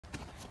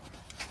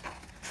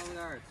Color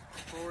guards,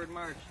 forward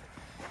march.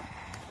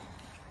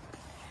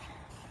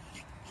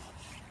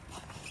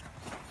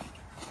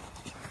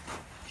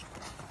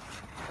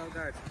 Color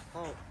guards,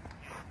 halt.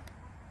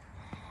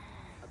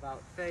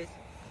 About face.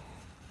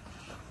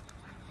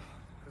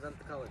 Present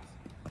the colors.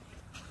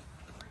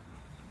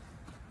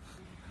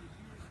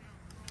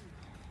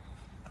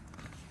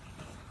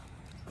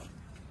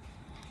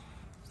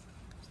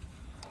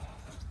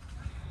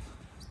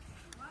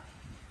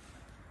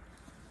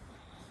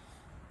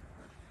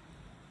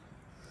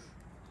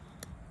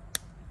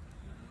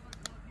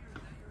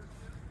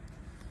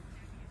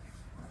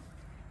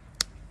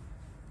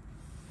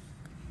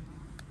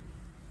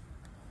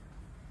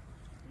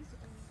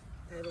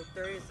 Title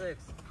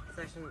 36,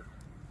 Section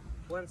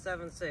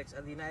 176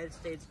 of the United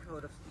States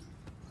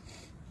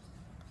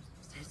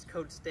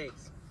Code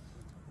states,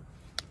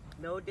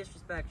 no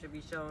disrespect should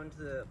be shown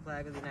to the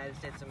flag of the United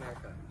States of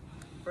America.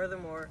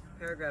 Furthermore,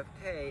 paragraph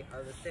K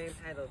of the same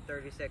Title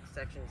 36,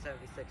 Section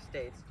 76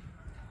 states,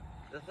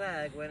 the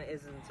flag, when it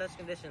is in such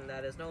condition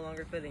that it is no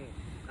longer fitting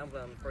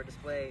emblem for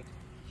display,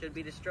 should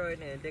be destroyed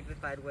in a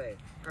dignified way,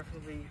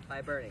 preferably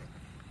by burning.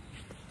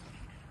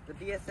 The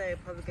BSA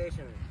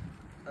publication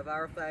of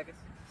our flag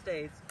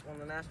states, when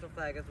the national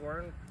flag is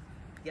worn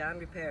beyond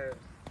repair,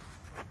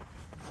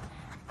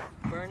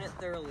 burn it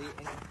thoroughly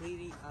and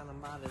completely on a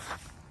modest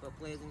but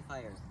blazing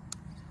fire.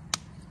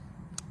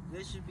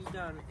 This should be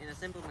done in a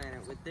simple manner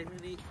with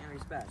dignity and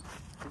respect.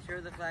 Be sure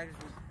the flag is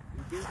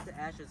reduced to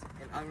ashes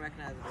and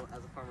unrecognizable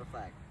as a former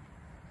flag.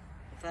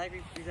 The flag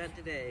we present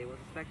today was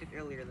inspected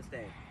earlier this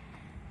day.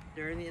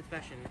 During the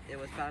inspection, it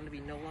was found to be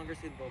no longer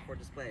suitable for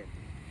display.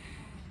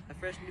 A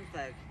fresh new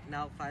flag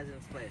now flies in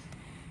its place.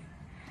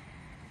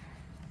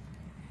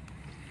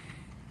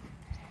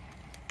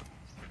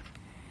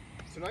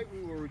 Tonight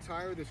we will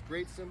retire this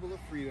great symbol of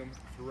freedom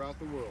throughout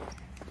the world.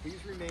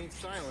 Please remain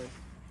silent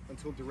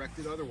until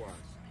directed otherwise.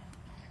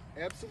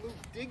 Absolute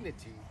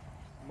dignity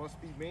must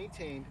be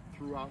maintained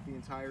throughout the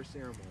entire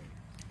ceremony.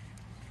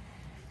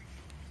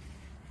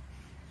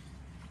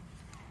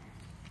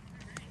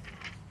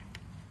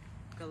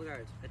 Color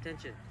guards,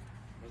 attention.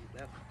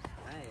 I am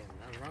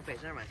on the wrong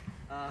page, never mind.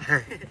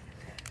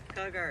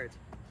 Color guards,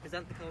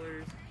 present the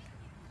colors.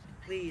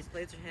 Please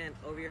place your hand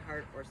over your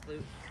heart or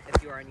salute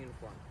if you are in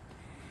uniform.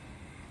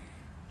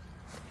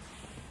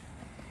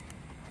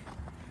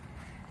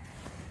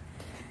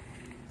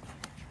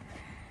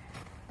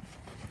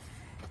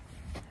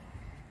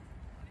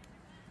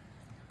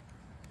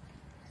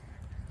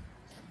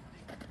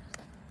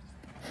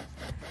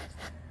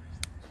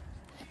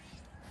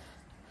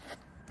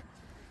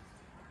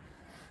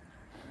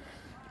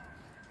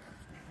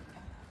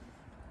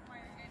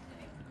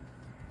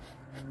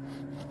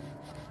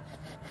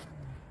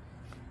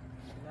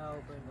 No,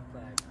 burn the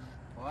flag.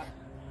 What?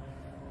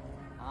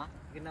 Huh?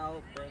 You can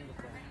now burn the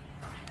flag.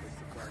 Place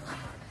the flag.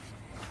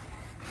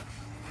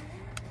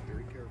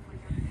 Very carefully.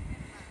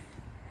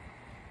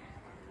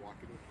 Walk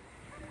it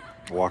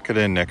in. Walk it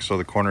in, Nick, so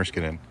the corners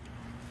get in.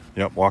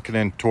 Yep, walk it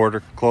in toward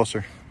her,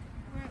 closer.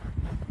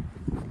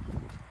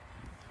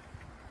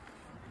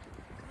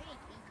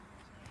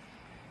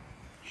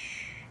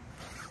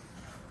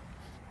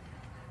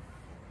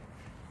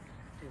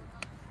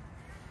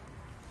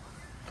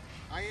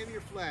 I am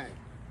your flag.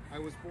 I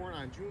was born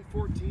on June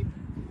 14th,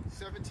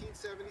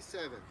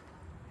 1777.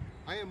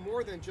 I am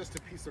more than just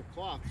a piece of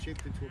cloth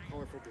shaped into a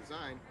colorful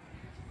design.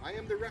 I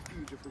am the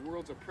refuge of the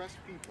world's oppressed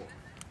people.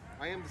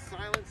 I am the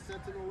silent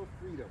sentinel of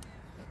freedom.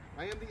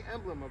 I am the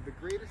emblem of the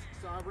greatest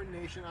sovereign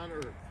nation on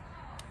earth.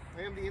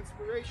 I am the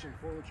inspiration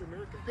for which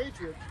American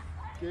patriots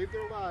gave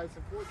their lives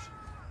and fortune.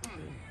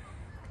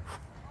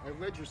 I have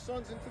led your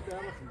sons into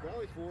battle from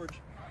Valley Forge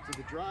to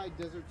the dry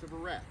deserts of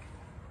Iraq.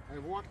 I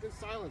have walked in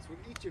silence with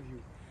each of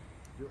you,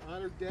 your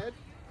honored dead,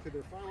 to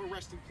their final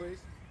resting place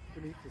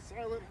beneath the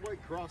silent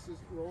white crosses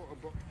row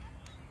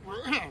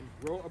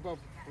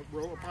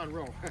upon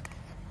row.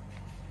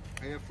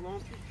 I have flown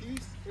through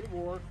peace and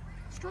war,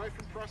 strife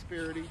and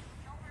prosperity,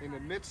 and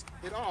amidst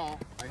it all,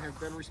 I have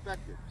been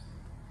respected.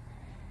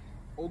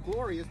 Old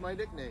Glory is my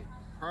nickname.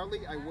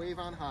 Proudly I wave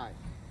on high.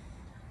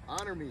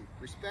 Honor me,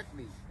 respect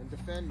me, and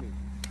defend me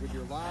with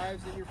your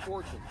lives and your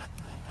fortunes.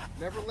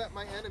 Never let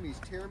my enemies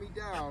tear me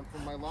down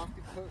from my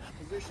lofty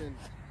position,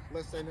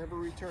 lest I never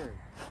return.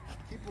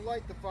 Keep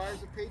alight the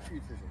fires of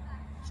patriotism.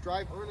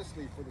 Strive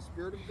earnestly for the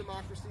spirit of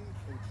democracy,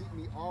 and keep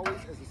me always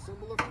as a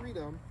symbol of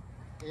freedom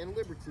and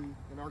liberty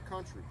in our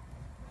country.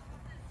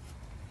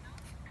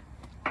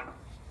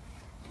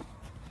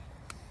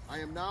 I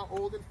am now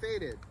old and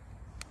faded.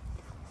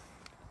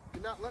 Do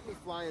not let me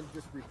fly in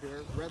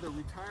disrepair. Rather,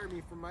 retire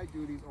me from my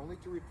duties, only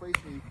to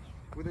replace me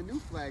with a new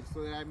flag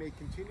so that I may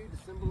continue to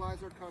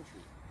symbolize our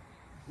country.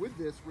 With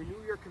this,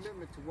 renew your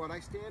commitment to what I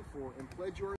stand for and pledge your